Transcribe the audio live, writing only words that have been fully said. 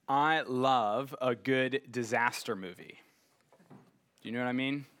I love a good disaster movie. Do you know what I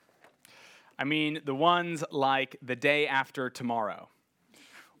mean? I mean the ones like The Day After Tomorrow,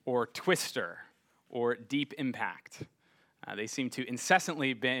 or Twister, or Deep Impact. They seem to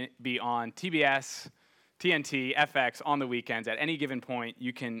incessantly be on TBS, TNT, FX on the weekends. At any given point,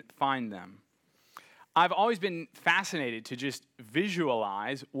 you can find them. I've always been fascinated to just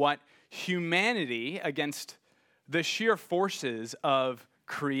visualize what humanity against the sheer forces of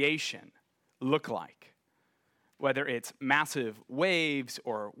creation look like. Whether it's massive waves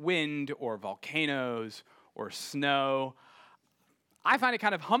or wind or volcanoes or snow, I find it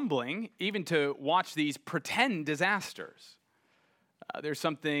kind of humbling even to watch these pretend disasters. There's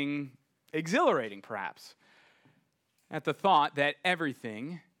something exhilarating, perhaps, at the thought that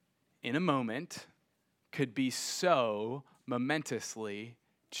everything in a moment could be so momentously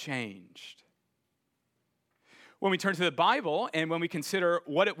changed. When we turn to the Bible and when we consider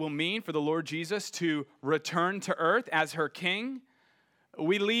what it will mean for the Lord Jesus to return to earth as her king,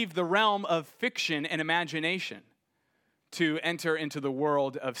 we leave the realm of fiction and imagination to enter into the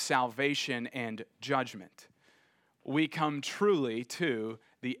world of salvation and judgment. We come truly to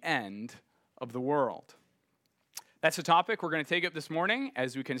the end of the world. That's the topic we're going to take up this morning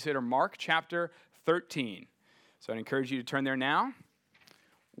as we consider Mark chapter 13. So I'd encourage you to turn there now.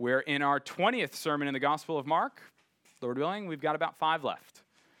 We're in our 20th sermon in the Gospel of Mark. Lord willing, we've got about 5 left.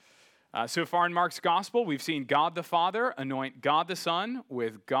 So far in Mark's Gospel, we've seen God the Father anoint God the Son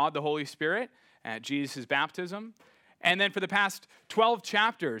with God the Holy Spirit at Jesus' baptism. And then for the past 12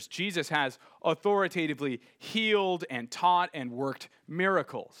 chapters, Jesus has authoritatively healed and taught and worked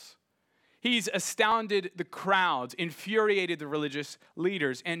miracles. He's astounded the crowds, infuriated the religious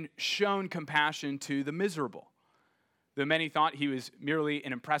leaders, and shown compassion to the miserable. Though many thought he was merely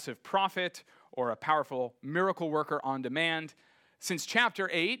an impressive prophet or a powerful miracle worker on demand, since chapter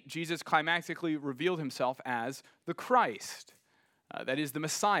 8, Jesus climactically revealed himself as the Christ, that is the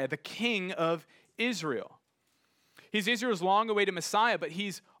Messiah, the King of Israel. He's Israel's long-awaited Messiah, but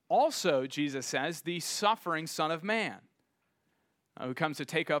he's also, Jesus says, the suffering Son of Man, who comes to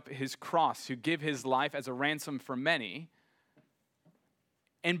take up his cross, to give his life as a ransom for many.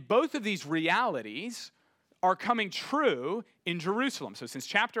 And both of these realities are coming true in Jerusalem. So since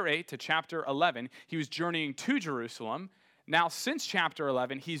chapter 8 to chapter 11, he was journeying to Jerusalem. Now, since chapter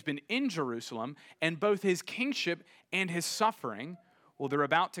 11, he's been in Jerusalem, and both his kingship and his suffering, well, they're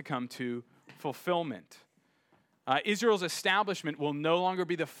about to come to fulfillment. Israel's establishment will no longer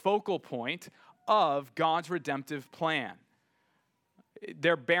be the focal point of God's redemptive plan.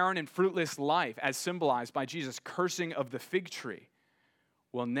 Their barren and fruitless life, as symbolized by Jesus' cursing of the fig tree,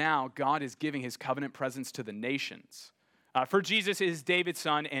 well, now God is giving his covenant presence to the nations. For Jesus is David's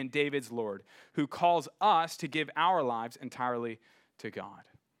son and David's Lord, who calls us to give our lives entirely to God.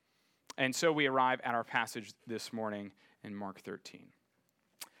 And so we arrive at our passage this morning in Mark 13.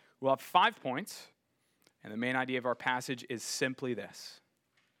 We'll have 5 points, and the main idea of our passage is simply this: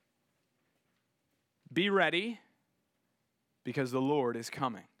 be ready because the Lord is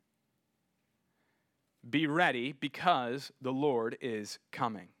coming. Be ready because the Lord is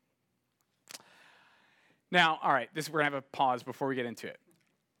coming. Now, all right, we're going to have a pause before we get into it.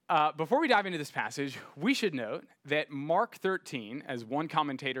 Before we dive into this passage, we should note that Mark 13, as one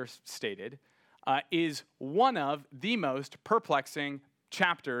commentator stated, is one of the most perplexing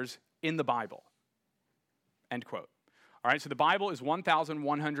chapters in the Bible. End quote. All right, so the Bible is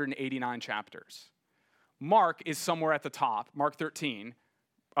 1,189 chapters. Mark is somewhere at the top, Mark 13,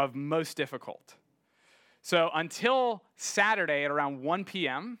 of most difficult. So until Saturday at around 1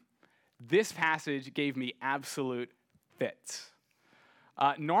 p.m., this passage gave me absolute fits.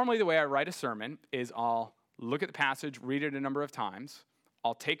 Normally, the way I write a sermon is I'll look at the passage, read it a number of times,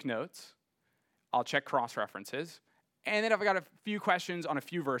 I'll take notes, I'll check cross-references, and then if I got a few questions on a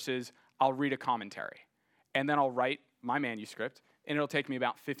few verses, I'll read a commentary. And then I'll write my manuscript, and it'll take me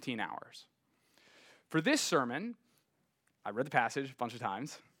about 15 hours. For this sermon, I read the passage a bunch of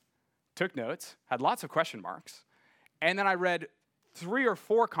times, took notes, had lots of question marks, and then I read 3 or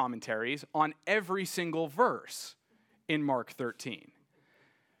 4 commentaries on every single verse in Mark 13.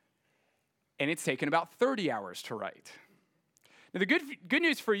 And it's taken about 30 hours to write. Now, the good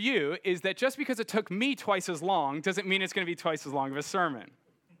news for you is that just because it took me twice as long doesn't mean it's going to be twice as long of a sermon.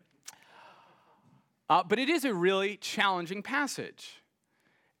 But it is a really challenging passage.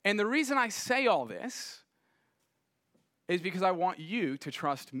 And the reason I say all this is because I want you to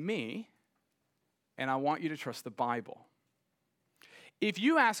trust me, and I want you to trust the Bible. If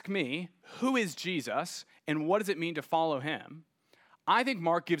you ask me, who is Jesus and what does it mean to follow him, I think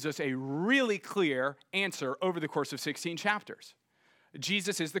Mark gives us a really clear answer over the course of 16 chapters.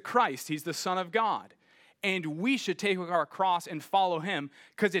 Jesus is the Christ. He's the Son of God. And we should take our cross and follow him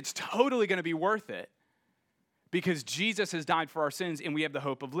because it's totally going to be worth it because Jesus has died for our sins and we have the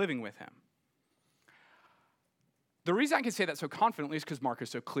hope of living with him. The reason I can say that so confidently is because Mark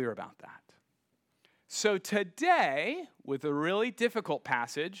is so clear about that. So today, with a really difficult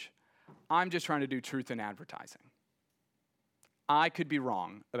passage, I'm just trying to do truth in advertising. I could be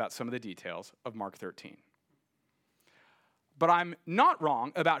wrong about some of the details of Mark 13. But I'm not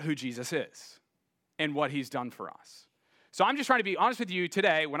wrong about who Jesus is and what he's done for us. So I'm just trying to be honest with you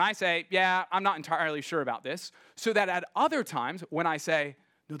today when I say, yeah, I'm not entirely sure about this, so that at other times when I say,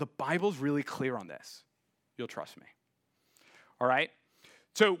 no, the Bible's really clear on this, you'll trust me. All right?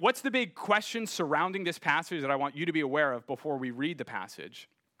 So what's the big question surrounding this passage that I want you to be aware of before we read the passage?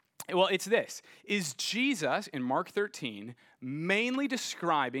 Well, it's this. Is Jesus, in Mark 13, mainly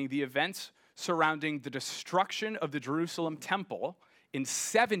describing the events surrounding the destruction of the Jerusalem temple in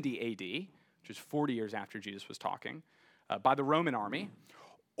 70 AD, which is 40 years after Jesus was talking, by the Roman army,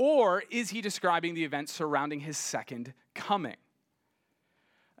 or is he describing the events surrounding his second coming?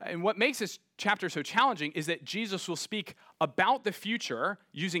 And what makes this chapter so challenging is that Jesus will speak about the future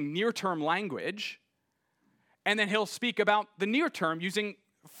using near-term language, and then he'll speak about the near term using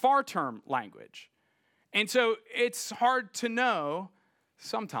far-term language. And so it's hard to know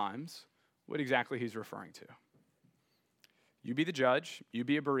sometimes what exactly he's referring to. You be the judge, you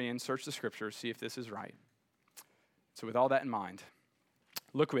be a Berean, search the scriptures, see if this is right. So with all that in mind,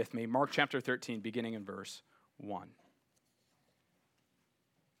 look with me, Mark chapter 13, beginning in verse 1.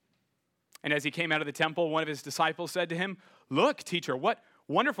 And as he came out of the temple, one of his disciples said to him, "Look, teacher, what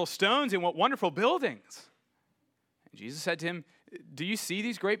wonderful stones and what wonderful buildings." And Jesus said to him, "Do you see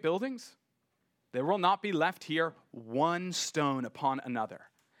these great buildings? There will not be left here one stone upon another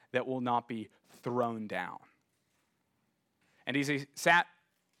that will not be thrown down." And as he sat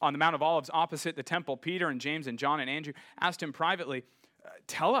on the Mount of Olives opposite the temple, Peter and James and John and Andrew asked him privately,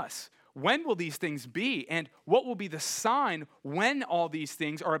 "Tell us, when will these things be? And what will be the sign when all these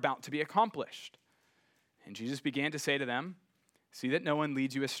things are about to be accomplished?" And Jesus began to say to them, "See that no one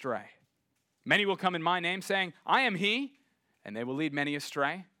leads you astray. Many will come in my name saying, 'I am he,' and they will lead many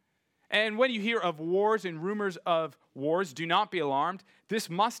astray. And when you hear of wars and rumors of wars, do not be alarmed. This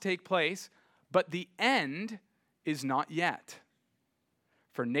must take place, but the end is not yet.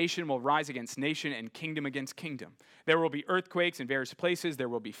 For nation will rise against nation and kingdom against kingdom. There will be earthquakes in various places. There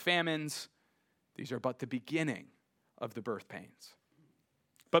will be famines. These are but the beginning of the birth pains.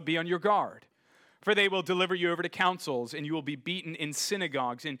 But be on your guard, for they will deliver you over to councils, and you will be beaten in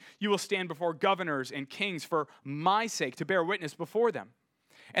synagogues, and you will stand before governors and kings for my sake to bear witness before them.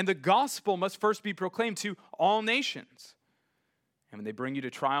 And the gospel must first be proclaimed to all nations. And when they bring you to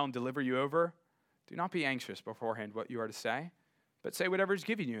trial and deliver you over, do not be anxious beforehand what you are to say, but say whatever is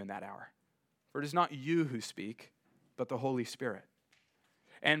given you in that hour. For it is not you who speak, but the Holy Spirit.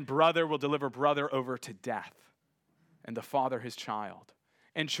 And brother will deliver brother over to death, and the father his child.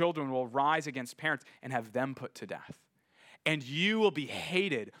 And children will rise against parents and have them put to death. And you will be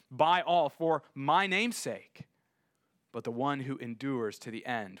hated by all for my name's sake, but the one who endures to the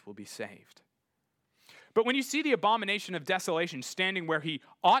end will be saved. But when you see the abomination of desolation standing where he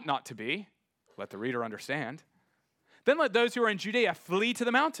ought not to be, let the reader understand, then let those who are in Judea flee to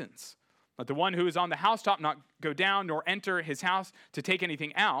the mountains. Let the one who is on the housetop not go down nor enter his house to take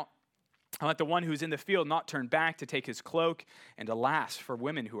anything out. And let the one who is in the field not turn back to take his cloak. And alas, for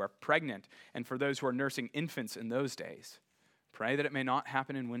women who are pregnant and for those who are nursing infants in those days, pray that it may not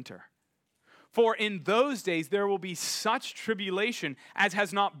happen in winter. For in those days there will be such tribulation as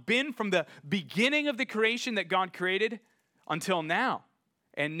has not been from the beginning of the creation that God created until now,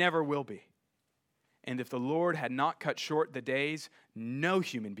 and never will be. And if the Lord had not cut short the days, no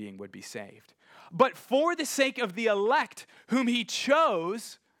human being would be saved. But for the sake of the elect whom he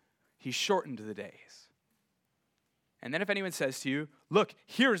chose, he shortened the days. And then if anyone says to you, "Look,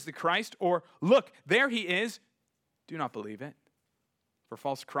 here is the Christ," or "Look, there he is," do not believe it. For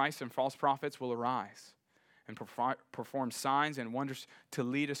false Christs and false prophets will arise and perform signs and wonders to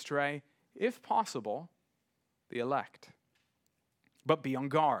lead astray, if possible, the elect. But be on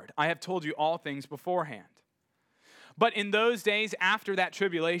guard. I have told you all things beforehand. But in those days after that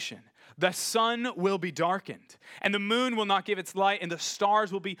tribulation, the sun will be darkened, and the moon will not give its light, and the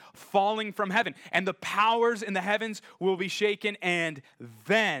stars will be falling from heaven, and the powers in the heavens will be shaken, and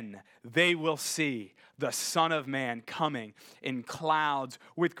then they will see the Son of Man coming in clouds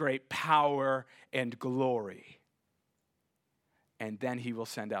with great power and glory. And then he will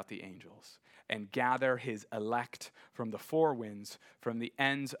send out the angels and gather his elect from the four winds, from the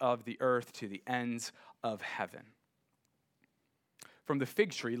ends of the earth to the ends of heaven. from the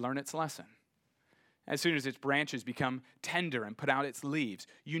fig tree learn its lesson. As soon as its branches become tender and put out its leaves,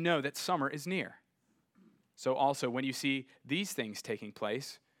 you know that summer is near. So also, when you see these things taking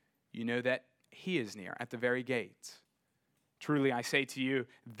place, you know that he is near at the very gates. Truly, I say to you,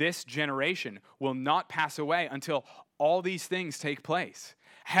 this generation will not pass away until all these things take place.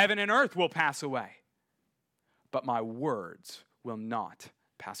 Heaven and earth will pass away, but my words will not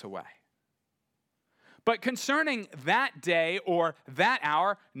pass away. But concerning that day or that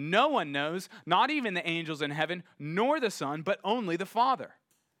hour, no one knows, not even the angels in heaven, nor the Son, but only the Father.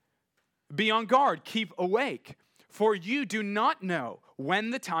 Be on guard, keep awake, for you do not know when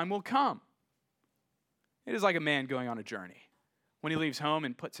the time will come. It is like a man going on a journey. When he leaves home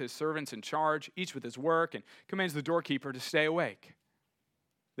and puts his servants in charge, each with his work, and commands the doorkeeper to stay awake.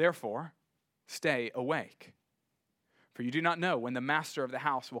 Therefore, stay awake, for you do not know when the master of the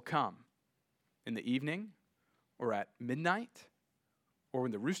house will come, in the evening, or at midnight, or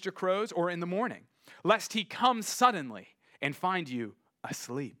when the rooster crows, or in the morning, lest he come suddenly and find you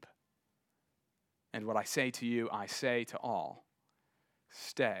asleep. And what I say to you, I say to all,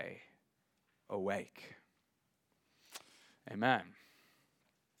 stay awake. Amen.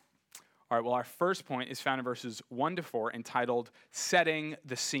 All right, well, our first point is found in verses 1 to 4, entitled Setting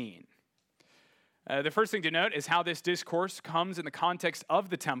the Scene. The first thing to note is how this discourse comes in the context of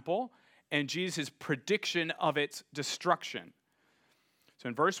the temple and Jesus' prediction of its destruction. So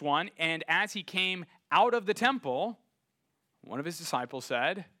in verse 1, and as he came out of the temple, one of his disciples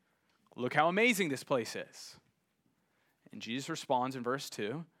said, look how amazing this place is. And Jesus responds in verse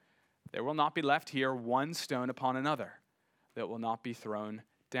 2, there will not be left here one stone upon another that will not be thrown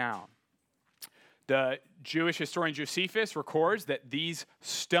down. The Jewish historian Josephus records that these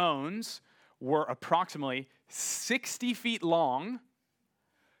stones were approximately 60 feet long,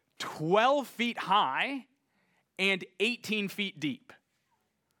 12 feet high, and 18 feet deep.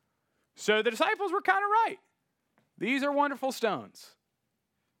 So the disciples were kind of right. These are wonderful stones.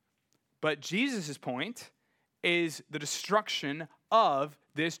 But Jesus' point is the destruction of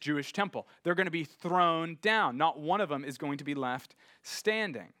this Jewish temple. They're going to be thrown down. Not one of them is going to be left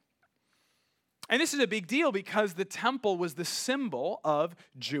standing. And this is a big deal because the temple was the symbol of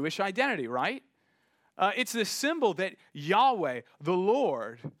Jewish identity, right? It's the symbol that Yahweh, the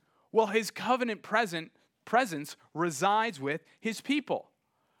Lord, well, his covenant presence resides with his people.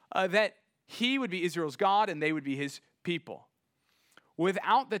 That he would be Israel's God and they would be his people.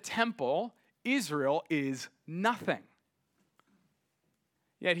 Without the temple, Israel is nothing.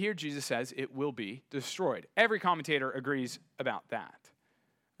 Yet here Jesus says it will be destroyed. Every commentator agrees about that.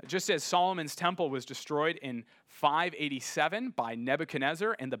 Just as Solomon's temple was destroyed in 587 by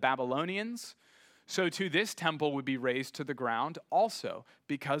Nebuchadnezzar and the Babylonians, so too this temple would be razed to the ground also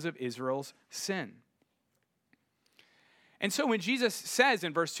because of Israel's sin. And so when Jesus says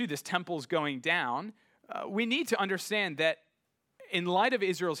in verse 2, this temple's going down, we need to understand that in light of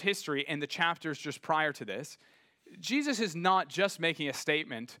Israel's history and the chapters just prior to this, Jesus is not just making a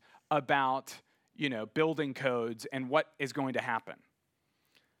statement about, building codes and what is going to happen.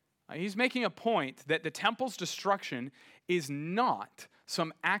 He's making a point that the temple's destruction is not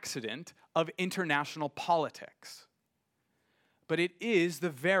some accident of international politics, but it is the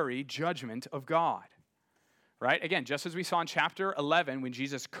very judgment of God, right? Again, just as we saw in chapter 11 when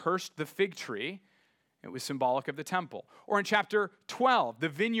Jesus cursed the fig tree, it was symbolic of the temple. Or in chapter 12, the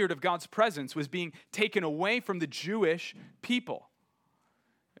vineyard of God's presence was being taken away from the Jewish people.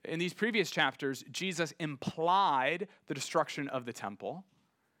 In these previous chapters, Jesus implied the destruction of the temple.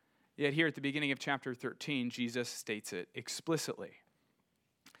 Yet here at the beginning of chapter 13, Jesus states it explicitly.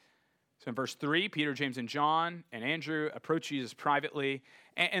 So in verse 3, Peter, James, and John and Andrew approach Jesus privately.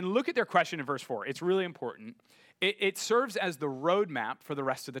 And look at their question in verse 4. It's really important. It serves as the roadmap for the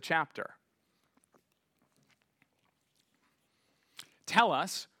rest of the chapter. Tell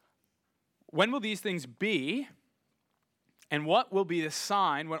us, when will these things be, and what will be the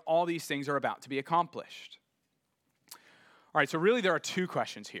sign when all these things are about to be accomplished? All right, so really there are two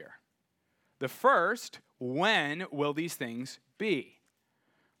questions here. The first, when will these things be?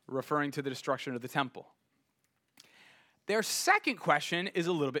 Referring to the destruction of the temple. Their second question is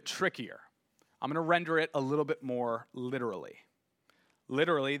a little bit trickier. I'm going to render it a little bit more literally.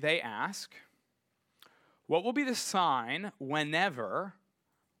 Literally, they ask, what will be the sign whenever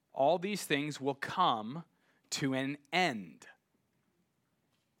all these things will come to an end?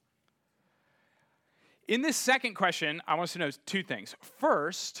 In this second question, I want us to know two things.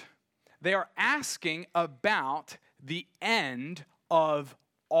 First, they are asking about the end of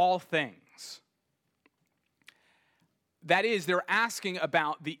all things. That is, they're asking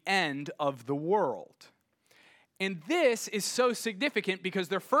about the end of the world. And this is so significant because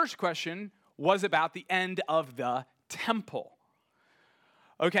their first question was about the end of the temple.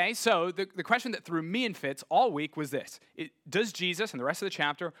 Okay, so the question that threw me in fits all week was this. Does Jesus, in the rest of the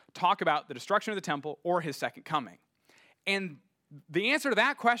chapter, talk about the destruction of the temple or his second coming? And the answer to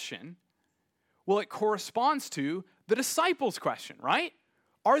that question, well, it corresponds to the disciples' question, right?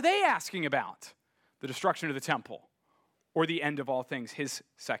 Are they asking about the destruction of the temple or the end of all things, his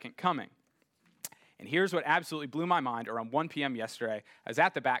second coming? And here's what absolutely blew my mind. Around 1 p.m. yesterday, I was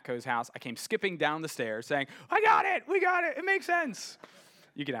at the Batco's house. I came skipping down the stairs saying, I got it, we got it, it makes sense.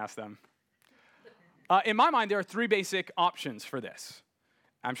 You can ask them. In my mind, there are three basic options for this.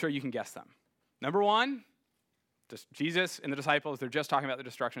 I'm sure you can guess them. Number one, Jesus and the disciples, they're just talking about the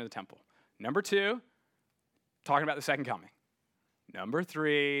destruction of the temple. Number two, talking about the second coming. Number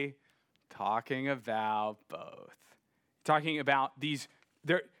three, talking about both.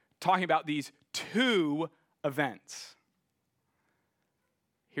 They're talking about these two events.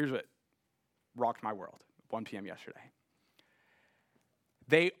 Here's what rocked my world, 1 p.m. yesterday.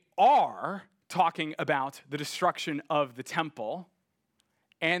 They are talking about the destruction of the temple,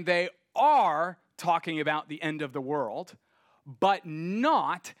 and they are talking about the end of the world, but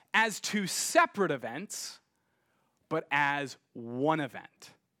not as two separate events, but as one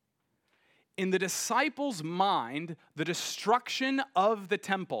event. In the disciples' mind, the destruction of the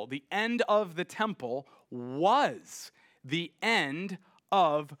temple, the end of the temple, was the end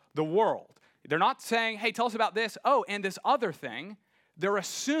of the world. They're not saying, hey, tell us about this, oh, and this other thing. They're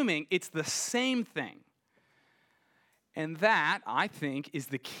assuming it's the same thing. And that, I think, is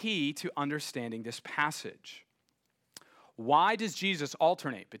the key to understanding this passage. Why does Jesus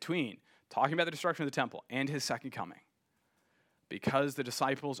alternate between talking about the destruction of the temple and his second coming? Because the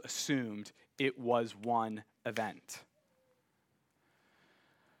disciples assumed it was one event.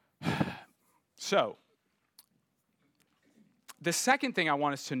 So, the second thing I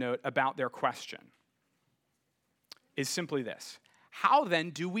want us to note about their question is simply this. How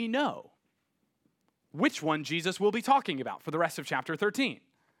then do we know which one Jesus will be talking about for the rest of chapter 13?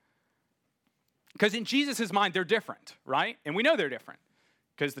 Because in Jesus' mind, they're different, right? And we know they're different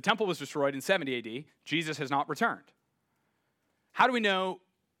because the temple was destroyed in 70 AD. Jesus has not returned. How do we know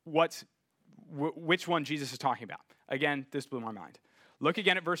which one Jesus is talking about? Again, this blew my mind. Look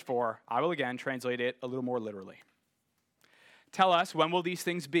again at verse 4. I will again translate it a little more literally. Tell us, when will these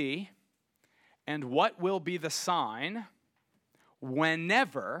things be? And what will be the sign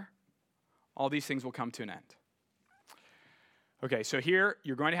whenever all these things will come to an end? Okay, so here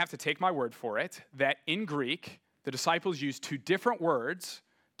you're going to have to take my word for it that in Greek, the disciples use two different words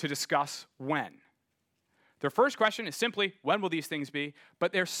to discuss when. Their first question is simply, when will these things be?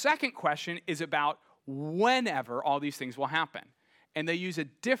 But their second question is about whenever all these things will happen. And they use a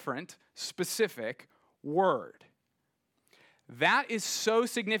different, specific word. That is so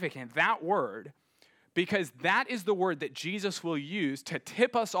significant, that word, because that is the word that Jesus will use to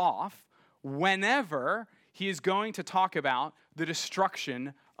tip us off whenever he is going to talk about the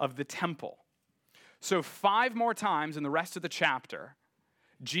destruction of the temple. So 5 more times in the rest of the chapter,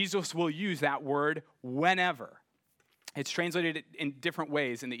 Jesus will use that word whenever. It's translated in different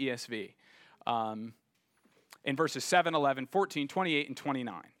ways in the ESV. In verses 7, 11, 14, 28, and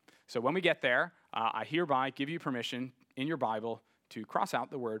 29. So when we get there, I hereby give you permission in your Bible to cross out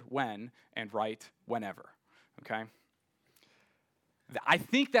the word when and write whenever, okay? I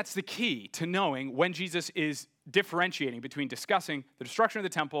think that's the key to knowing when Jesus is differentiating between discussing the destruction of the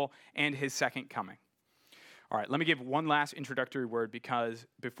temple and his second coming. All right, let me give one last introductory word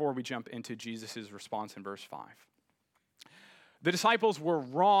before we jump into Jesus' response in verse 5. The disciples were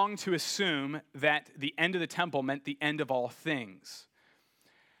wrong to assume that the end of the temple meant the end of all things.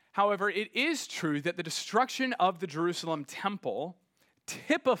 However, it is true that the destruction of the Jerusalem temple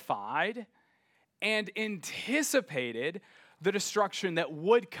typified and anticipated the destruction that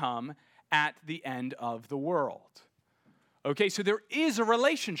would come at the end of the world. Okay, so there is a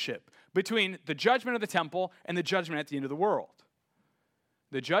relationship between the judgment of the temple and the judgment at the end of the world.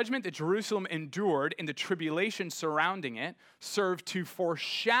 The judgment that Jerusalem endured and the tribulation surrounding it served to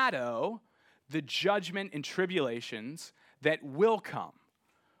foreshadow the judgment and tribulations that will come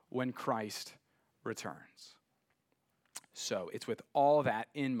when Christ returns. So it's with all that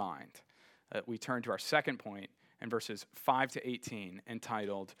in mind that we turn to our second point in verses 5 to 18,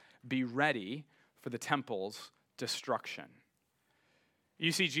 entitled, Be Ready for the Temple's Destruction.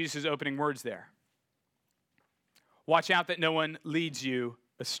 You see Jesus' opening words there. Watch out that no one leads you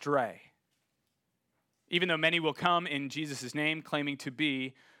astray. Even though many will come in Jesus' name claiming to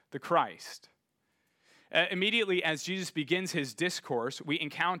be the Christ. Immediately as Jesus begins his discourse, we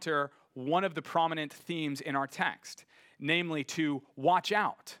encounter one of the prominent themes in our text, namely to watch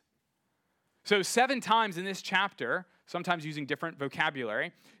out. So 7 times in this chapter, sometimes using different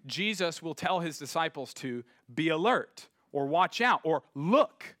vocabulary, Jesus will tell his disciples to be alert or watch out or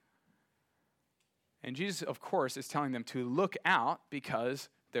look. And Jesus, of course, is telling them to look out because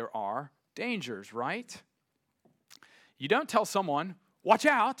there are dangers, right? You don't tell someone, watch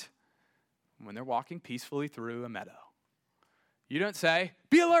out, when they're walking peacefully through a meadow. You don't say,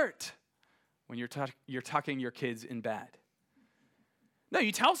 be alert, when you're tucking your kids in bed. No,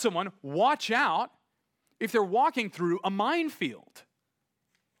 you tell someone, watch out, if they're walking through a minefield,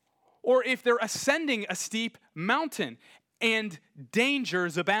 or if they're ascending a steep mountain and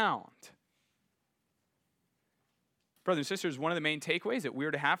dangers abound. Brothers and sisters, one of the main takeaways that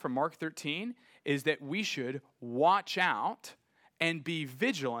we're to have from Mark 13 is that we should watch out and be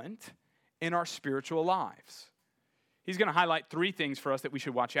vigilant in our spiritual lives. He's going to highlight 3 things for us that we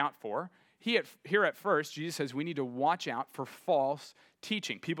should watch out for. Here at first, Jesus says we need to watch out for false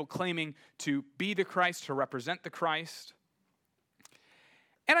teaching, people claiming to be the Christ, to represent the Christ.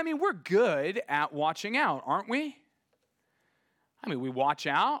 And I mean, we're good at watching out, aren't we? I mean, we watch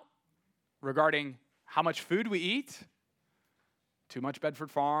out regarding how much food we eat. Too much Bedford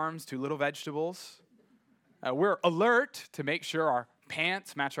Farms, too little vegetables. We're alert to make sure our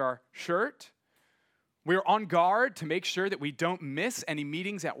pants match our shirt. We're on guard to make sure that we don't miss any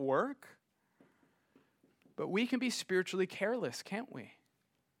meetings at work. But we can be spiritually careless, can't we?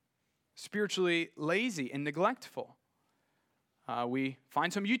 Spiritually lazy and neglectful. We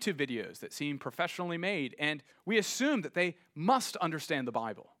find some YouTube videos that seem professionally made, and we assume that they must understand the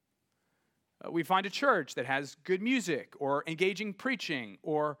Bible. We find a church that has good music or engaging preaching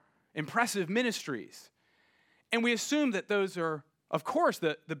or impressive ministries. And we assume that those are, of course,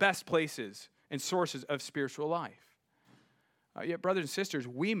 the best places and sources of spiritual life. Yet, brothers and sisters,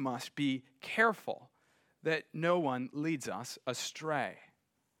 we must be careful that no one leads us astray.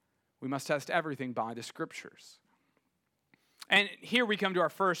 We must test everything by the Scriptures. And here we come to our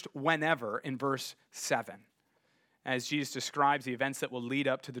first whenever in verse 7. As Jesus describes the events that will lead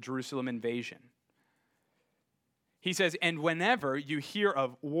up to the Jerusalem invasion. He says, and whenever you hear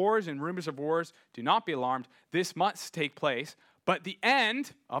of wars and rumors of wars, do not be alarmed. This must take place, but the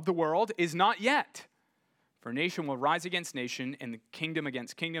end of the world is not yet. For nation will rise against nation, and the kingdom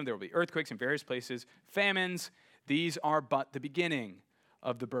against kingdom. There will be earthquakes in various places, famines. These are but the beginning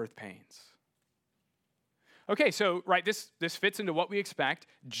of the birth pains. Okay, so, right, this fits into what we expect.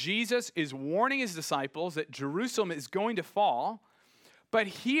 Jesus is warning his disciples that Jerusalem is going to fall, but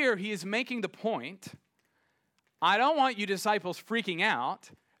here he is making the point, I don't want you disciples freaking out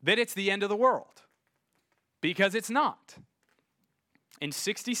that it's the end of the world, because it's not. In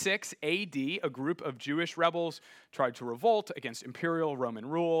 66 AD, a group of Jewish rebels tried to revolt against imperial Roman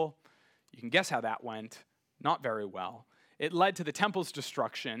rule. You can guess how that went. Not very well. It led to the temple's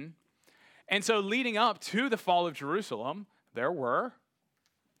destruction. And so leading up to the fall of Jerusalem, there were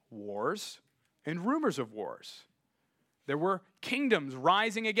wars and rumors of wars. There were kingdoms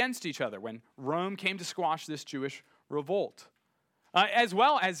rising against each other when Rome came to squash this Jewish revolt, as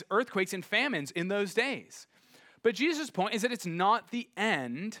well as earthquakes and famines in those days. But Jesus' point is that it's not the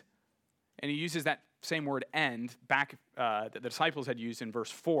end, and he uses that same word end back that the disciples had used in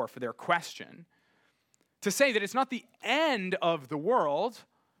verse 4 for their question, to say that it's not the end of the world,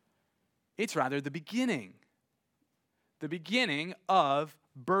 it's rather the beginning of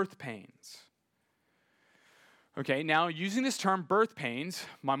birth pains. Okay, now using this term birth pains,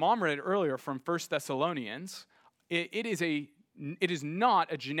 my mom read it earlier from 1 Thessalonians. It is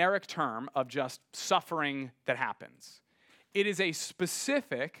not a generic term of just suffering that happens. It is a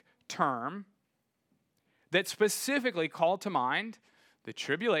specific term that specifically called to mind the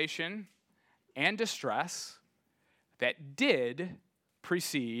tribulation and distress that did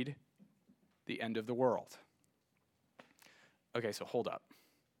precede the end of the world. Okay, so hold up.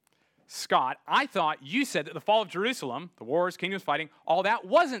 Scott, I thought you said that the fall of Jerusalem, the wars, kingdoms fighting, all that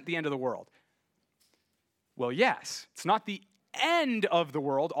wasn't the end of the world. Well, yes, it's not the end of the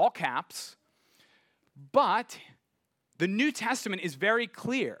world, all caps, but the New Testament is very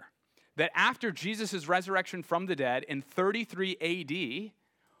clear that after Jesus' resurrection from the dead in 33 AD,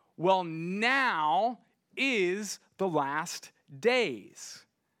 well, now is the last days.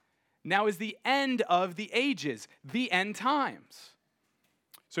 Now is the end of the ages, the end times.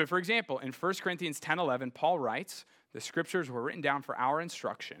 So, for example, in 1 Corinthians 10:11, Paul writes, the scriptures were written down for our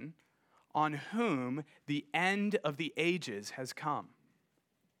instruction, on whom the end of the ages has come.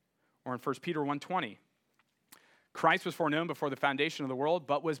 Or in 1 Peter 1:20, Christ was foreknown before the foundation of the world,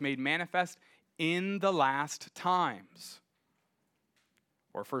 but was made manifest in the last times.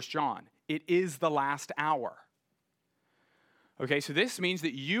 or 1 John. It is the last hour. Okay, so this means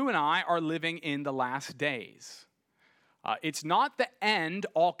that you and I are living in the last days. It's not the end,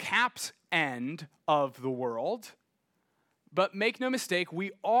 all caps end of the world, but make no mistake,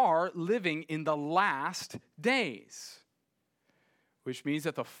 we are living in the last days, which means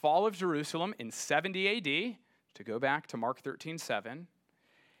that the fall of Jerusalem in 70 AD, to go back to Mark 13:7,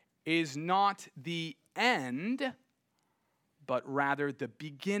 is not the end, but rather the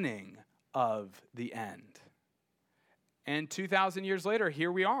beginning of the end. And 2,000 years later,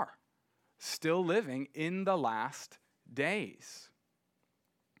 here we are, still living in the last days.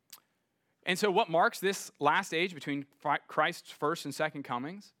 And so what marks this last age between Christ's first and second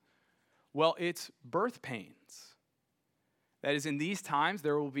comings? Well, it's birth pains. That is, in these times,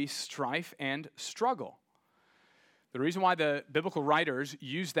 there will be strife and struggle. The reason why the biblical writers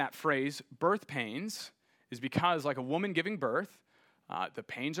use that phrase, birth pains, is because like a woman giving birth, the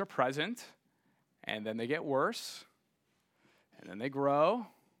pains are present, and then they get worse, and then they grow,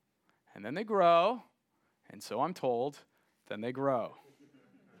 and then they grow, and so I'm told, then they grow.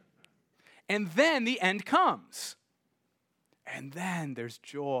 And then the end comes. And then there's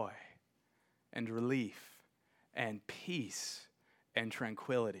joy and relief and peace and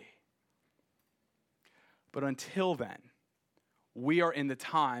tranquility. But until then, we are in the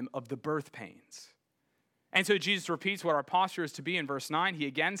time of the birth pains. And so Jesus repeats what our posture is to be in verse 9. He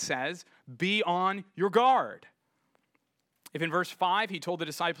again says, be on your guard. If in verse 5 he told the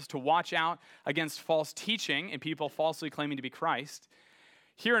disciples to watch out against false teaching and people falsely claiming to be Christ,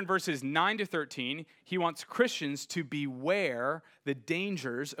 here in verses 9 to 13, he wants Christians to beware the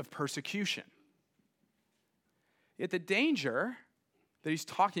dangers of persecution. Yet the danger that he's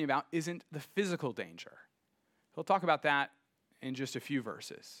talking about isn't the physical danger. He'll talk about that in just a few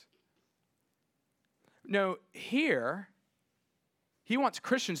verses. No, here, he wants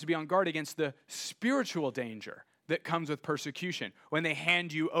Christians to be on guard against the spiritual danger that comes with persecution when they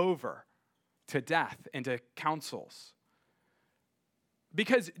hand you over to death and to councils.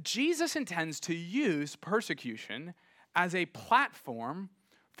 Because Jesus intends to use persecution as a platform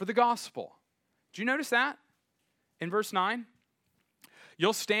for the gospel. Do you notice that in verse 9?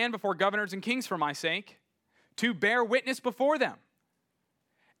 You'll stand before governors and kings for my sake to bear witness before them.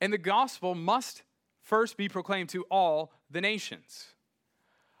 And the gospel must first be proclaimed to all the nations.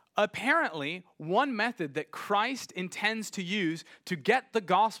 Apparently, one method that Christ intends to use to get the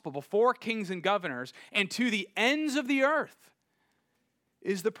gospel before kings and governors and to the ends of the earth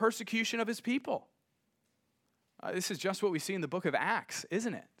is the persecution of his people. This is just what we see in the book of Acts,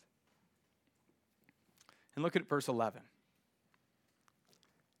 isn't it? And look at verse 11.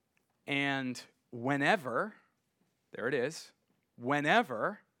 And whenever, there it is,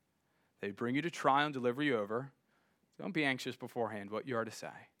 whenever they bring you to trial and deliver you over, don't be anxious beforehand what you are to say,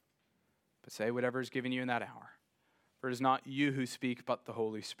 but say whatever is given you in that hour. For it is not you who speak, but the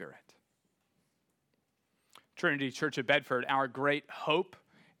Holy Spirit. Trinity Church of Bedford, our great hope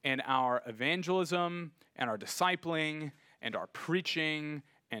in our evangelism and our discipling and our preaching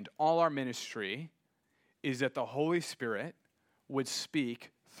and all our ministry is that the Holy Spirit would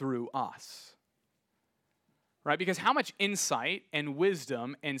speak through us. Right? Because how much insight and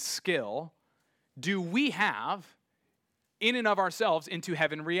wisdom and skill do we have in and of ourselves into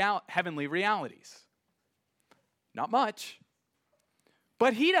heavenly realities? Not much.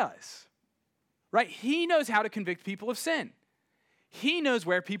 But he does. Right? He knows how to convict people of sin. He knows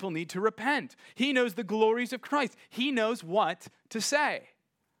where people need to repent. He knows the glories of Christ. He knows what to say.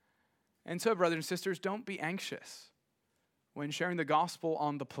 And so, brothers and sisters, don't be anxious when sharing the gospel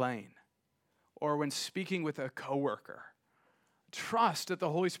on the plane or when speaking with a coworker. Trust that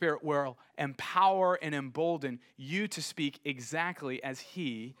the Holy Spirit will empower and embolden you to speak exactly as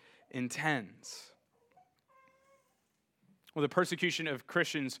he intends. Well, the persecution of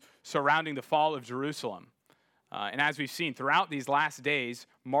Christians surrounding the fall of Jerusalem, and as we've seen throughout these last days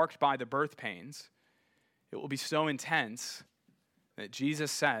marked by the birth pains, it will be so intense that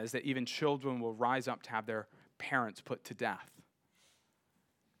Jesus says that even children will rise up to have their parents put to death.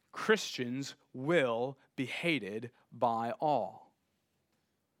 Christians will be hated by all.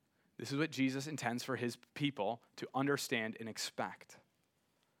 This is what Jesus intends for his people to understand and expect.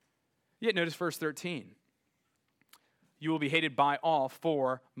 Yet notice verse 13. You will be hated by all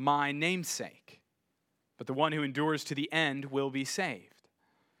for my name's sake, but the one who endures to the end will be saved.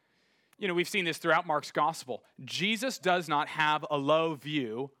 You know, we've seen this throughout Mark's gospel. Jesus does not have a low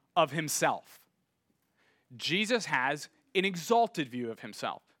view of himself. Jesus has an exalted view of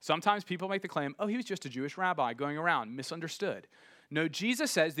himself. Sometimes people make the claim, oh, he was just a Jewish rabbi going around, misunderstood. No,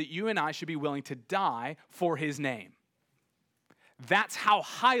 Jesus says that you and I should be willing to die for his name. That's how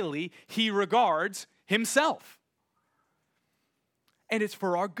highly he regards himself. And it's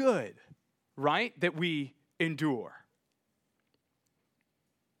for our good, right, that we endure.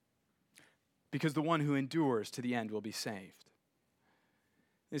 Because the one who endures to the end will be saved.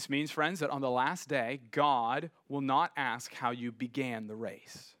 This means, friends, that on the last day, God will not ask how you began the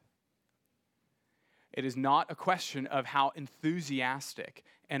race. It is not a question of how enthusiastic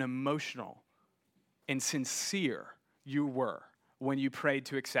and emotional and sincere you were when you prayed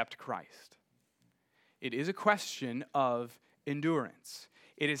to accept Christ. It is a question of endurance.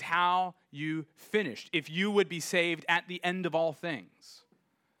 It is how you finished, if you would be saved at the end of all things.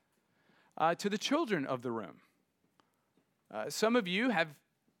 To the children of the room, some of you have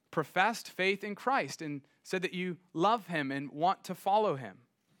professed faith in Christ and said that you love him and want to follow him.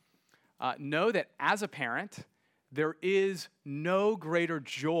 Know that as a parent, there is no greater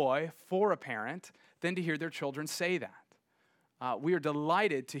joy for a parent than to hear their children say that. We are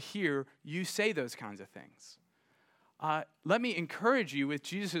delighted to hear you say those kinds of things. Let me encourage you with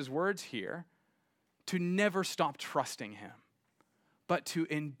Jesus' words here to never stop trusting him, but to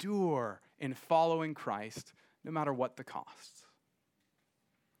endure in following Christ no matter what the costs.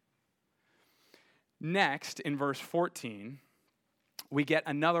 Next, in verse 14, we get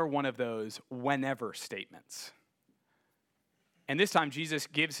another one of those whenever statements. And this time, Jesus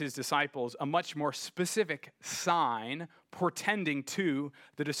gives his disciples a much more specific sign portending to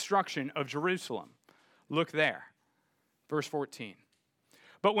the destruction of Jerusalem. Look there, verse 14.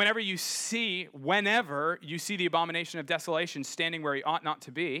 But whenever you see the abomination of desolation standing where he ought not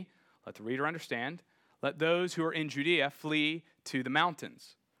to be, let the reader understand, let those who are in Judea flee to the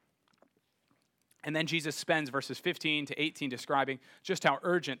mountains. And then Jesus spends verses 15 to 18 describing just how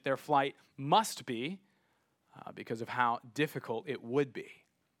urgent their flight must be because of how difficult it would be.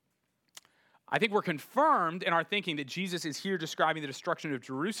 I think we're confirmed in our thinking that Jesus is here describing the destruction of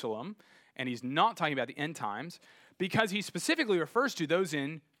Jerusalem, and he's not talking about the end times, because he specifically refers to those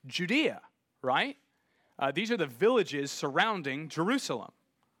in Judea, right? These are the villages surrounding Jerusalem.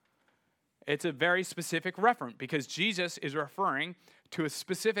 It's a very specific reference because Jesus is referring to a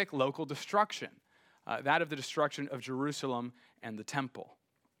specific local destruction, that of the destruction of Jerusalem and the temple.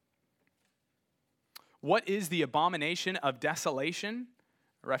 What is the abomination of desolation?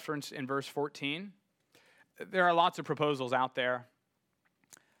 Referenced in verse 14. There are lots of proposals out there.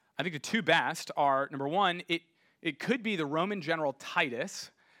 I think the two best are, number one, it could be the Roman general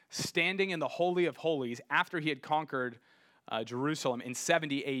Titus standing in the Holy of Holies after he had conquered Jerusalem in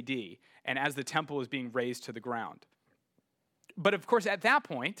 70 AD, and as the temple was being razed to the ground. But of course, at that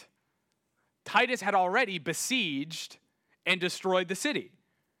point, Titus had already besieged and destroyed the city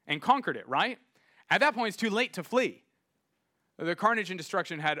and conquered it, right? At that point, it's too late to flee. The carnage and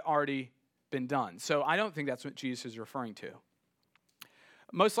destruction had already been done. So I don't think that's what Jesus is referring to.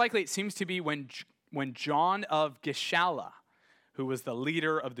 Most likely, it seems to be when John of Gischala, who was the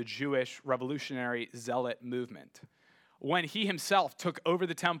leader of the Jewish revolutionary zealot movement, when he himself took over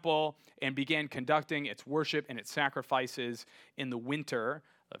the temple and began conducting its worship and its sacrifices in the winter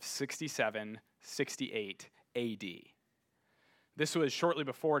of 67-68 AD. This was shortly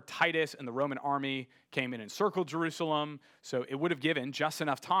before Titus and the Roman army came in and encircled Jerusalem, so it would have given just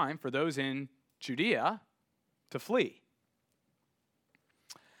enough time for those in Judea to flee.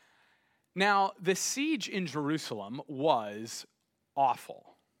 Now, the siege in Jerusalem was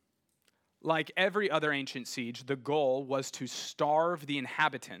awful. Like every other ancient siege, the goal was to starve the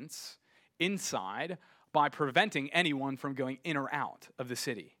inhabitants inside by preventing anyone from going in or out of the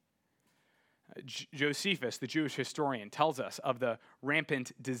city. Josephus, the Jewish historian, tells us of the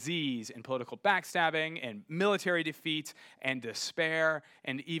rampant disease and political backstabbing and military defeats and despair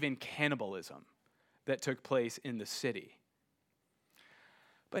and even cannibalism that took place in the city.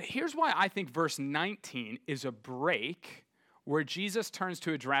 But here's why I think verse 19 is a break where Jesus turns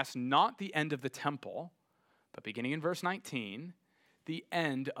to address not the end of the temple, but beginning in verse 19, the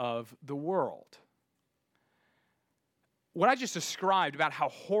end of the world. What I just described about how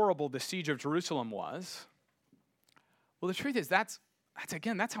horrible the siege of Jerusalem was, well, the truth is that's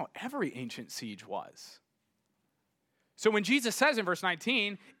how every ancient siege was. So when Jesus says in verse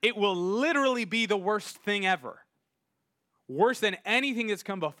 19, it will literally be the worst thing ever, worse than anything that's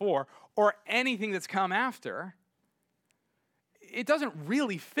come before or anything that's come after, it doesn't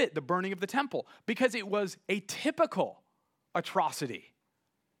really fit the burning of the temple because it was a typical atrocity.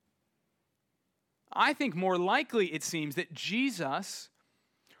 I think more likely it seems that Jesus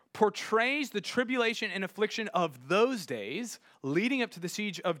portrays the tribulation and affliction of those days leading up to the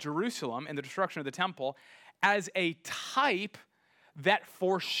siege of Jerusalem and the destruction of the temple as a type that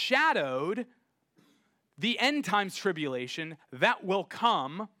foreshadowed the end times tribulation that will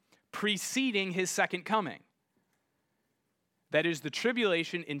come preceding his second coming. That is, the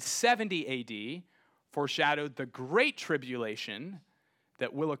tribulation in 70 AD foreshadowed the great tribulation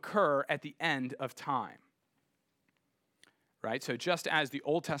that will occur at the end of time. Right? So just as the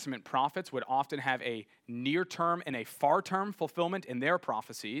Old Testament prophets would often have a near-term and a far-term fulfillment in their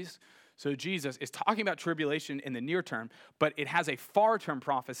prophecies, so Jesus is talking about tribulation in the near term, but it has a far-term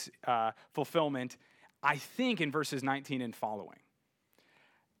prophecy fulfillment, I think, in verses 19 and following.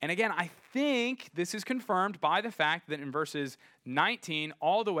 And again, I think this is confirmed by the fact that in verses 19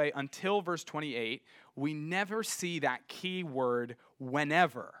 all the way until verse 28, we never see that key word,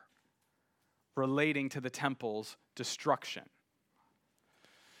 whenever, relating to the temple's destruction.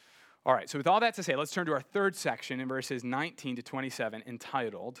 All right, so with all that to say, let's turn to our third section in verses 19 to 27,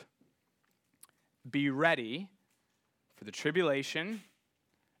 entitled, Be Ready for the Tribulation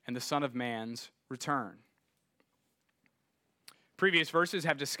and the Son of Man's Return. Previous verses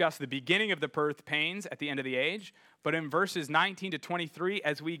have discussed the beginning of the birth pains at the end of the age, but in verses 19 to 23,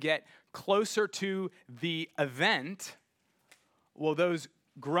 as we get closer to the event, well, those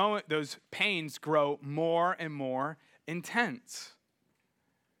pains grow more and more intense.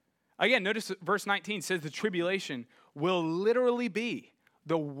 Again, notice verse 19 says the tribulation will literally be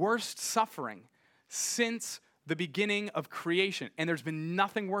the worst suffering since the beginning of creation, and there's been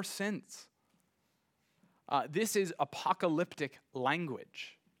nothing worse since. This is apocalyptic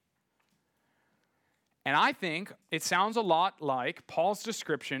language. And I think it sounds a lot like Paul's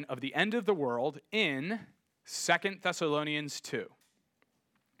description of the end of the world in 2 Thessalonians 2.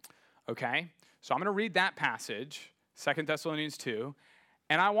 Okay? So I'm going to read that passage, 2 Thessalonians 2,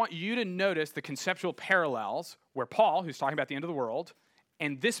 and I want you to notice the conceptual parallels where Paul, who's talking about the end of the world,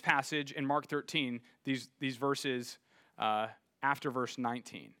 and this passage in Mark 13, these verses after verse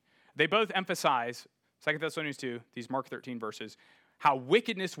 19. They both emphasize, 2 Thessalonians 2, these Mark 13 verses, how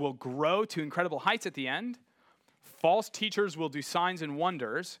wickedness will grow to incredible heights at the end, false teachers will do signs and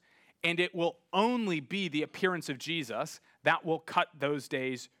wonders, and it will only be the appearance of Jesus that will cut those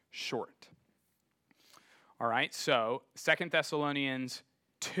days short. All right, so 2 Thessalonians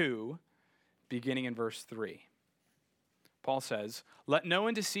 2, beginning in verse 3. Paul says, Let no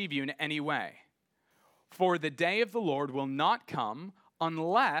one deceive you in any way, for the day of the Lord will not come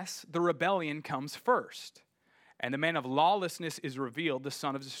unless the rebellion comes first, and the man of lawlessness is revealed, the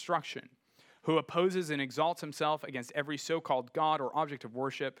son of destruction, who opposes and exalts himself against every so-called God or object of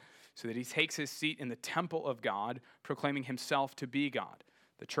worship, so that he takes his seat in the temple of God, proclaiming himself to be God.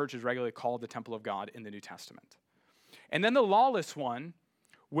 The church is regularly called the temple of God in the New Testament. And then the lawless one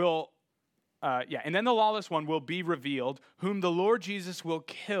will be revealed, whom the Lord Jesus will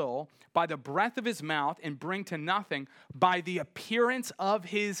kill by the breath of his mouth and bring to nothing by the appearance of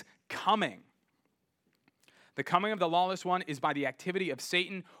his coming. The coming of the lawless one is by the activity of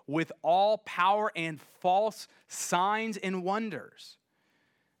Satan with all power and false signs and wonders,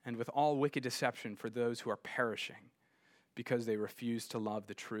 and with all wicked deception for those who are perishing, because they refuse to love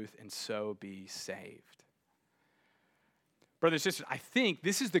the truth and so be saved. Brothers and sisters, I think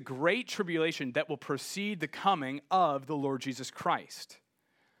this is the great tribulation that will precede the coming of the Lord Jesus Christ.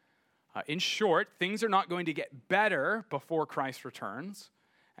 In short, things are not going to get better before Christ returns,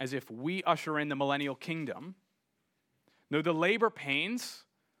 as if we usher in the millennial kingdom. No, the labor pains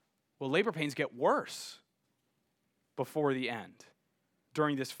get worse before the end,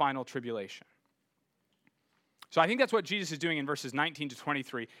 during this final tribulation. So I think that's what Jesus is doing in verses 19 to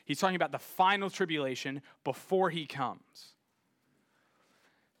 23. He's talking about the final tribulation before he comes.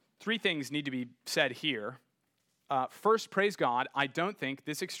 Three things need to be said here. First, praise God, I don't think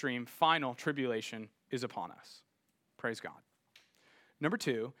this extreme final tribulation is upon us. Praise God. Number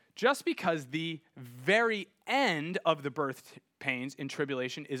two, just because the very end of the birth pains in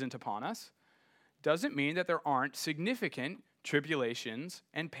tribulation isn't upon us, doesn't mean that there aren't significant tribulations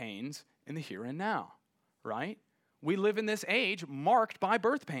and pains in the here and now, right? We live in this age marked by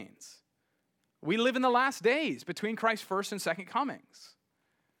birth pains. We live in the last days between Christ's first and second comings.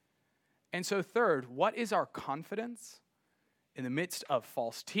 And so third, what is our confidence in the midst of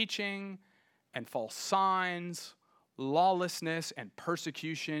false teaching and false signs, lawlessness and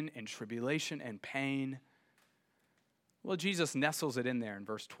persecution and tribulation and pain? Well, Jesus nestles it in there in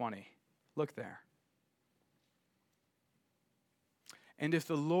verse 20. Look there. And if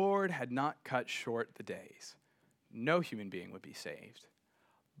the Lord had not cut short the days, no human being would be saved.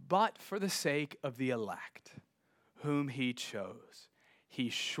 But for the sake of the elect, whom he chose, he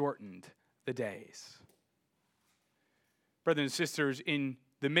shortened the days. Brothers and sisters, in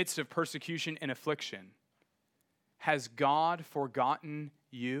the midst of persecution and affliction, has God forgotten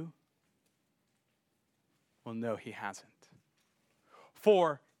you? will know he hasn't.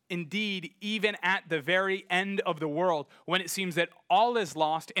 For indeed, even at the very end of the world, when it seems that all is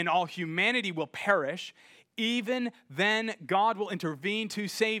lost and all humanity will perish, even then God will intervene to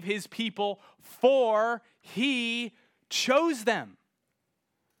save his people, for he chose them.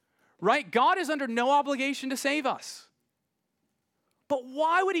 Right? God is under no obligation to save us. But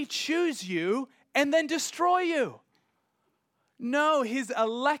why would he choose you and then destroy you? No, his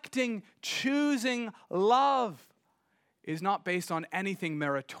electing, choosing love is not based on anything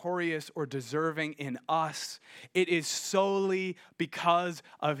meritorious or deserving in us. It is solely because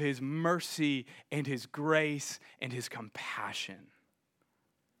of his mercy and his grace and his compassion.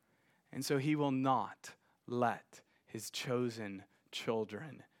 And so he will not let his chosen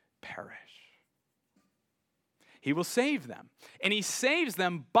children perish. He will save them. And he saves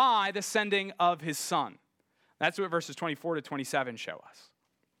them by the sending of his Son. That's what verses 24 to 27 show us.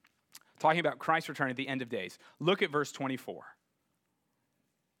 Talking about Christ's return at the end of days. Look at verse 24.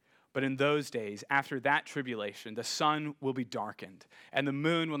 But in those days, after that tribulation, the sun will be darkened, and the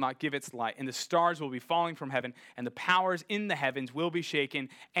moon will not give its light, and the stars will be falling from heaven, and the powers in the heavens will be shaken,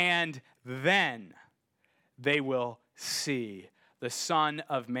 and then they will see the Son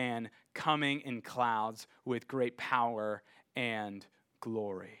of Man coming in clouds with great power and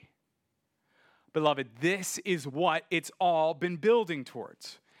glory. Beloved, this is what it's all been building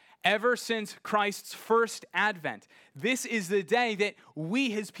towards. Ever since Christ's first advent, this is the day that we,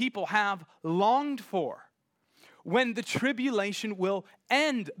 his people, have longed for. When the tribulation will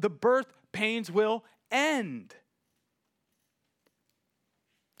end, the birth pains will end.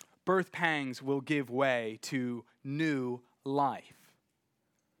 Birth pangs will give way to new life.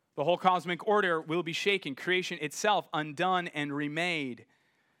 The whole cosmic order will be shaken, creation itself undone and remade,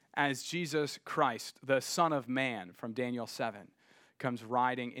 as Jesus Christ, the Son of Man, from Daniel 7, comes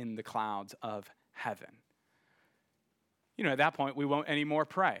riding in the clouds of heaven. You know, at that point, we won't anymore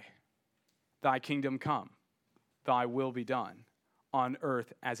pray, "Thy kingdom come, thy will be done, on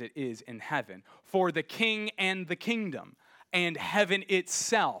earth as it is in heaven." For the king and the kingdom and heaven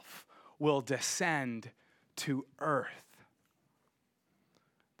itself will descend to earth.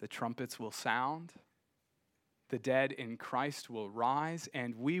 The trumpets will sound, the dead in Christ will rise,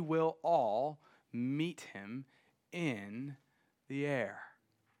 and we will all meet him in the air.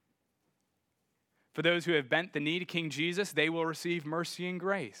 For those who have bent the knee to King Jesus, they will receive mercy and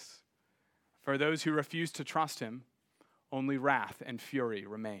grace. For those who refuse to trust him, only wrath and fury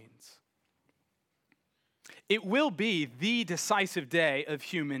remains. It will be the decisive day of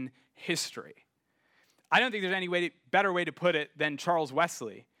human history. I don't think there's any better way to put it than Charles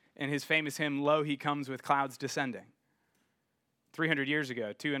Wesley in his famous hymn, "Lo, he comes with clouds descending." 300 years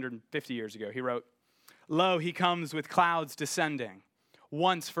ago, 250 years ago, he wrote, "Lo, he comes with clouds descending,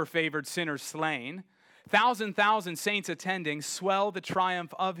 once for favored sinners slain. Thousand saints attending swell the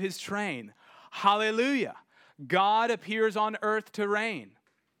triumph of his train. Hallelujah! God appears on earth to reign.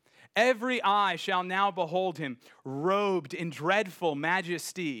 Every eye shall now behold him, robed in dreadful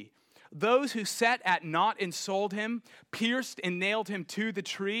majesty. Those who set at naught and sold him, pierced and nailed him to the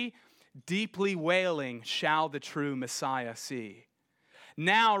tree, deeply wailing shall the true Messiah see.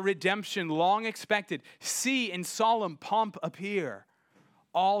 Now redemption long expected, see in solemn pomp appear.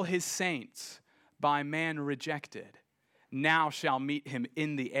 All his saints by man rejected, now shall meet him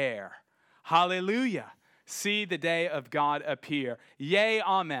in the air. Hallelujah! See the day of God appear. Yea,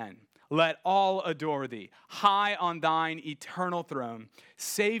 amen. Let all adore thee. High on thine eternal throne,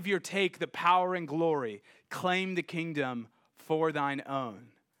 Savior, take the power and glory. Claim the kingdom for thine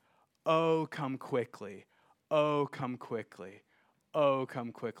own. Oh, come quickly. Oh, come quickly. Oh,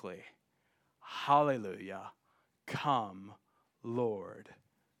 come quickly. Hallelujah. Come, Lord,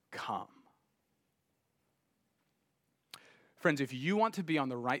 come. Friends, if you want to be on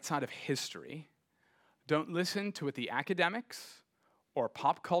the right side of history, don't listen to what the academics or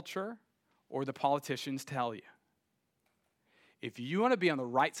pop culture or the politicians tell you. If you want to be on the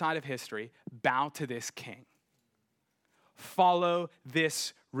right side of history, bow to this king. Follow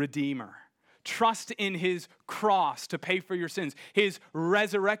this Redeemer. Trust in his cross to pay for your sins, his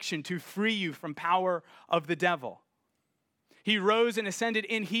resurrection to free you from power of the devil. He rose and ascended,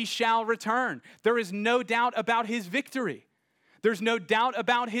 and he shall return. There is no doubt about his victory. There's no doubt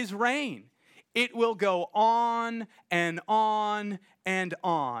about his reign. It will go on and on and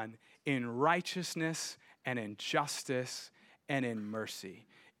on in righteousness and in justice and in mercy.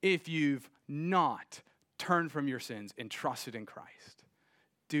 If you've not turned from your sins and trusted in Christ,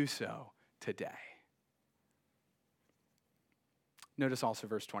 do so today. Notice also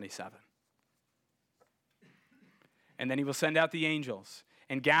verse 27. And then he will send out the angels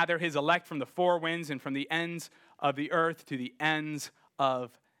and gather his elect from the four winds and from the ends of the earth to the ends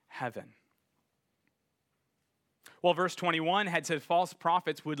of heaven. Well, verse 21 had said false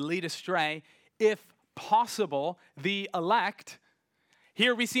prophets would lead astray, if possible, the elect.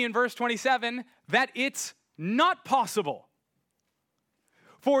 Here we see in verse 27 that it's not possible.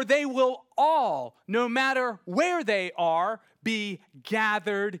 For they will all, no matter where they are, be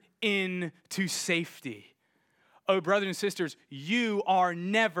gathered into safety. Oh, brothers and sisters, you are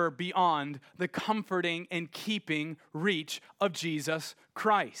never beyond the comforting and keeping reach of Jesus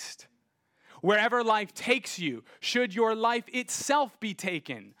Christ. Wherever life takes you, should your life itself be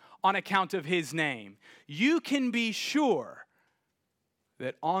taken on account of his name, you can be sure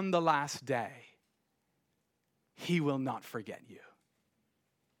that on the last day, he will not forget you.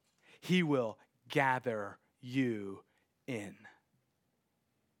 He will gather you in.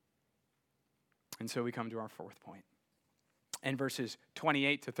 And so we come to our fourth point. In verses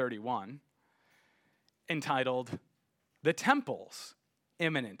 28 to 31, entitled, The Temple's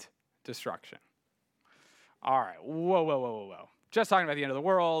Imminent Destruction. All right, whoa. Just talking about the end of the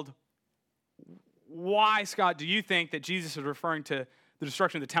world. Why, Scott, do you think that Jesus is referring to the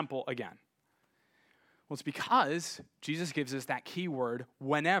destruction of the temple again? Well, it's because Jesus gives us that key word,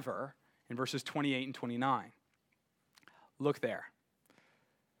 whenever, in verses 28 and 29. Look there.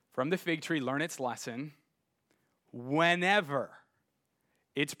 From the fig tree, learn its lesson. Whenever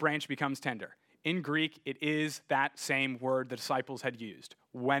its branch becomes tender. In Greek, it is that same word the disciples had used,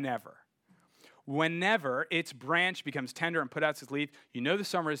 whenever. Whenever its branch becomes tender and put out its leaf, you know the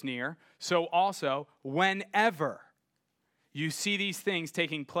summer is near. So also, whenever you see these things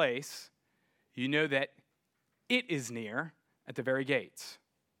taking place, you know that it is near at the very gates.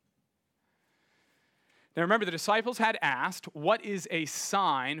 Now remember, the disciples had asked, what is a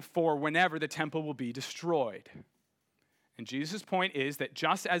sign for whenever the temple will be destroyed? And Jesus' point is that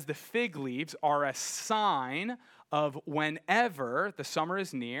just as the fig leaves are a sign of whenever the summer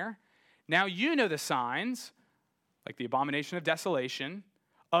is near, now you know the signs, like the abomination of desolation,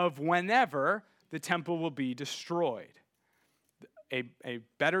 of whenever the temple will be destroyed. A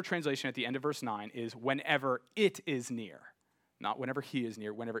better translation at the end of verse 9 is whenever it is near. Not whenever he is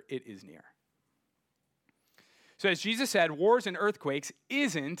near, whenever it is near. So as Jesus said, wars and earthquakes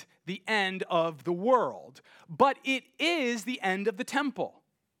isn't the end of the world, but it is the end of the temple.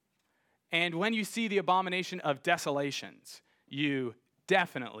 And when you see the abomination of desolations, you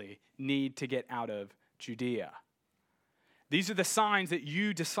definitely need to get out of Judea. These are the signs that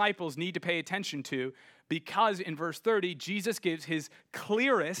you disciples need to pay attention to, because in verse 30, Jesus gives his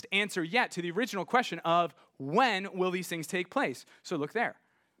clearest answer yet to the original question of when will these things take place? So look there.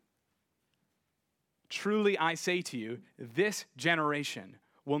 Truly I say to you, this generation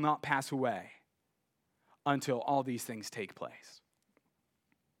will not pass away until all these things take place.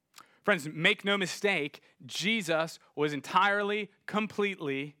 Friends, make no mistake, Jesus was entirely,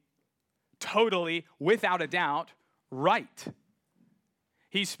 completely, totally, without a doubt, right.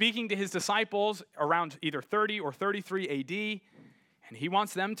 He's speaking to his disciples around either 30 or 33 AD, and he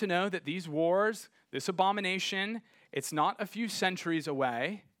wants them to know that these wars, this abomination, it's not a few centuries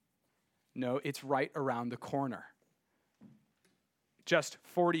away. No, it's right around the corner. Just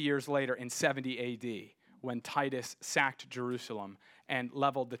 40 years later in 70 AD, when Titus sacked Jerusalem and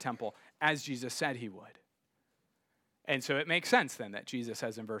leveled the temple, as Jesus said he would. And so it makes sense then that Jesus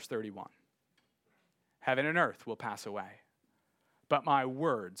says in verse 31, heaven and earth will pass away, but my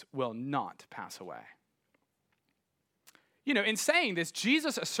words will not pass away. You know, in saying this,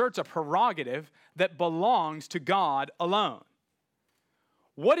 Jesus asserts a prerogative that belongs to God alone.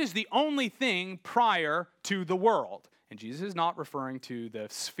 What is the only thing prior to the world? And Jesus is not referring to the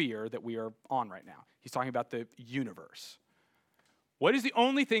sphere that we are on right now. He's talking about the universe. What is the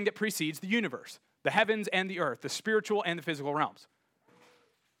only thing that precedes the universe? The heavens and the earth, the spiritual and the physical realms.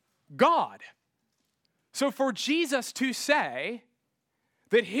 God. So for Jesus to say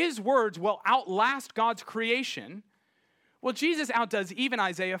that his words will outlast God's creation, well, Jesus outdoes even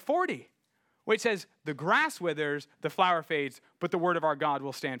Isaiah 40. Which says, the grass withers, the flower fades, but the word of our God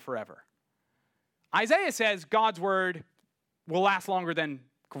will stand forever. Isaiah says God's word will last longer than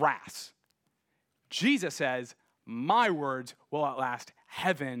grass. Jesus says, my words will outlast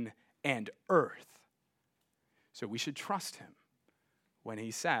heaven and earth. So we should trust him when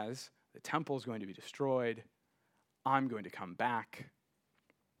he says, the temple is going to be destroyed, I'm going to come back.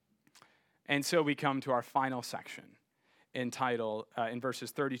 And so we come to our final section, entitled, in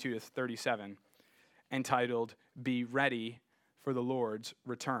verses 32 to 37, entitled, Be Ready for the Lord's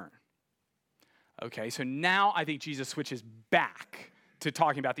Return. Okay, so now I think Jesus switches back to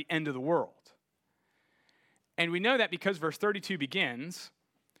talking about the end of the world. And we know that because verse 32 begins,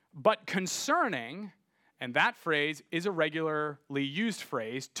 But concerning, and that phrase is a regularly used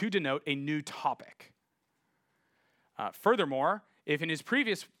phrase to denote a new topic. Furthermore, if his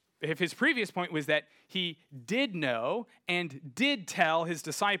previous point was that he did know and did tell his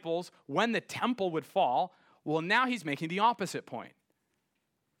disciples when the temple would fall, well, now he's making the opposite point,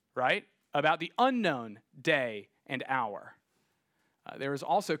 right? About the unknown day and hour. There is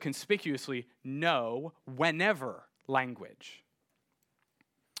also conspicuously no whenever language.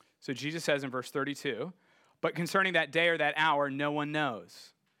 So Jesus says in verse 32, but concerning that day or that hour, no one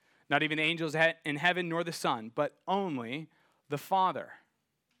knows. Not even the angels in heaven nor the Son, but only the Father.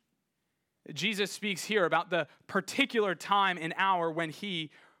 Jesus speaks here about the particular time and hour when he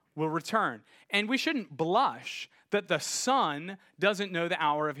will return. And we shouldn't blush that the Son doesn't know the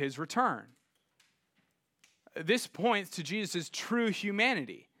hour of his return. This points to Jesus' true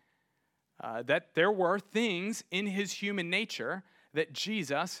humanity, that there were things in his human nature that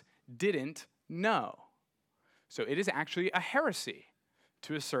Jesus didn't know. So it is actually a heresy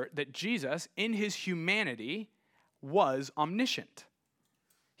to assert that Jesus, in his humanity, was omniscient.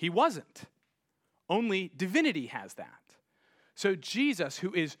 He wasn't. Only divinity has that. So Jesus,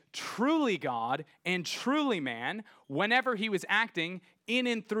 who is truly God and truly man, whenever he was acting in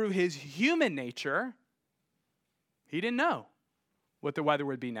and through his human nature, he didn't know what the weather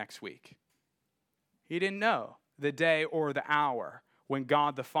would be next week. He didn't know the day or the hour when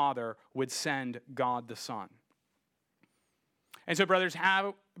God the Father would send God the Son. And so, brothers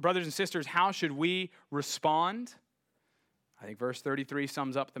and sisters, how should we respond? I think verse 33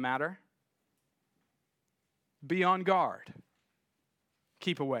 sums up the matter. Be on guard.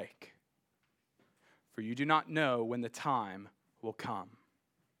 Keep awake. For you do not know when the time will come.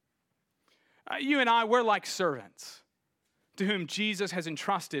 You and I, we're like servants to whom Jesus has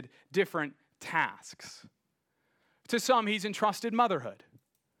entrusted different tasks. To some, he's entrusted motherhood.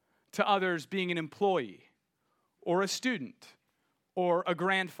 To others, being an employee or a student or a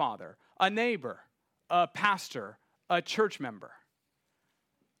grandfather, a neighbor, a pastor, a church member.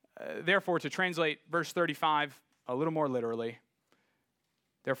 Therefore, to translate verse 35 a little more literally,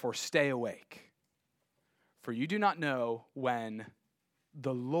 therefore stay awake, for you do not know when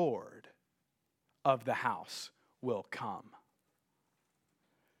the Lord of the house will come.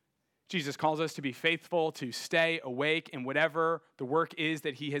 Jesus calls us to be faithful, to stay awake in whatever the work is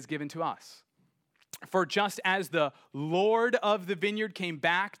that he has given to us. For just as the Lord of the vineyard came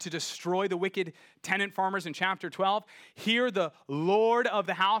back to destroy the wicked tenant farmers in chapter 12, here the Lord of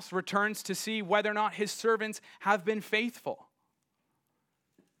the house returns to see whether or not his servants have been faithful.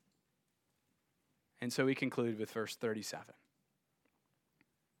 And so we conclude with verse 37.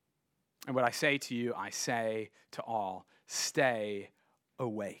 And what I say to you, I say to all, stay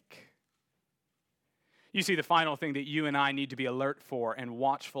awake. You see, the final thing that you and I need to be alert for and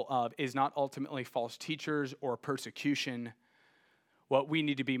watchful of is not ultimately false teachers or persecution. What we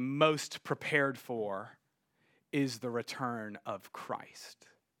need to be most prepared for is the return of Christ.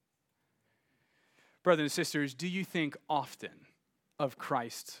 Brothers and sisters, do you think often of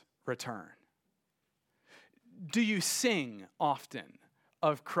Christ's return? Do you sing often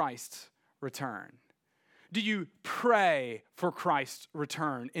of Christ's return? Do you pray for Christ's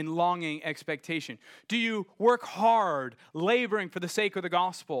return in longing expectation? Do you work hard, laboring for the sake of the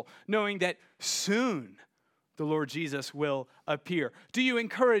gospel, knowing that soon the Lord Jesus will appear? Do you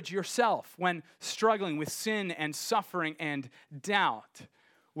encourage yourself when struggling with sin and suffering and doubt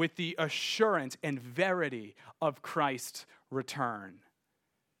with the assurance and verity of Christ's return?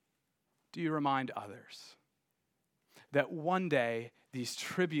 Do you remind others that one day these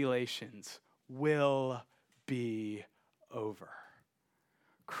tribulations will be over?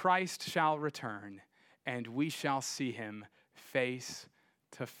 Christ shall return, and we shall see him face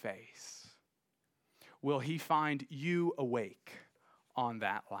to face. Will he find you awake on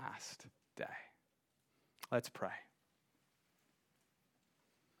that last day? Let's pray.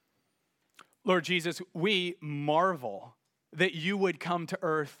 Lord Jesus, we marvel that you would come to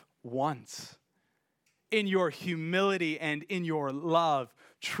earth once in your humility and in your love,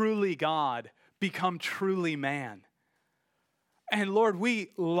 truly God, become truly man. And Lord,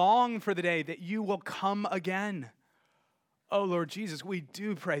 we long for the day that you will come again. Oh Lord Jesus, we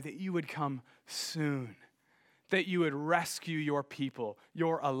do pray that you would come soon, that you would rescue your people,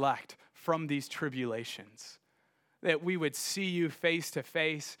 your elect, from these tribulations, that we would see you face to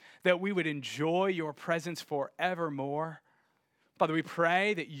face, that we would enjoy your presence forevermore. Father, we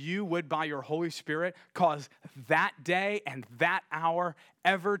pray that you would, by your Holy Spirit, cause that day and that hour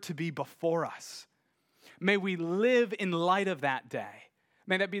ever to be before us. May we live in light of that day.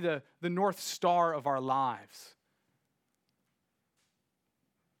 May that be the North Star of our lives.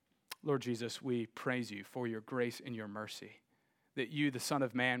 Lord Jesus, we praise you for your grace and your mercy, that you, the Son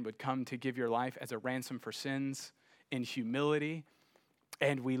of Man, would come to give your life as a ransom for sins in humility.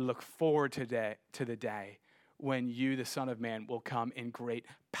 And we look forward to the day when you, the Son of Man, will come in great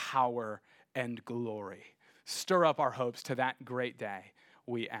power and glory. Stir up our hopes to that great day,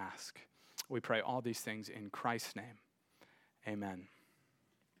 we ask. We pray all these things in Christ's name. Amen.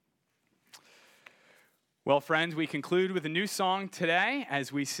 Well, friends, we conclude with a new song today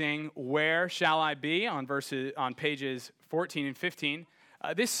as we sing "Where Shall I Be" on pages 14 and 15.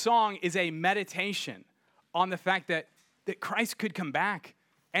 This song is a meditation on the fact that Christ could come back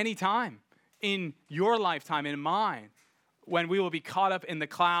anytime in your lifetime, in mine, when we will be caught up in the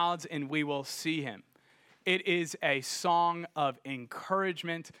clouds and we will see him. It is a song of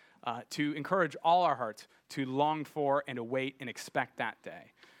encouragement to encourage all our hearts to long for and await and expect that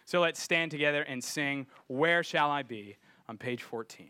day. So let's stand together and sing "Where Shall I Be" on page 14.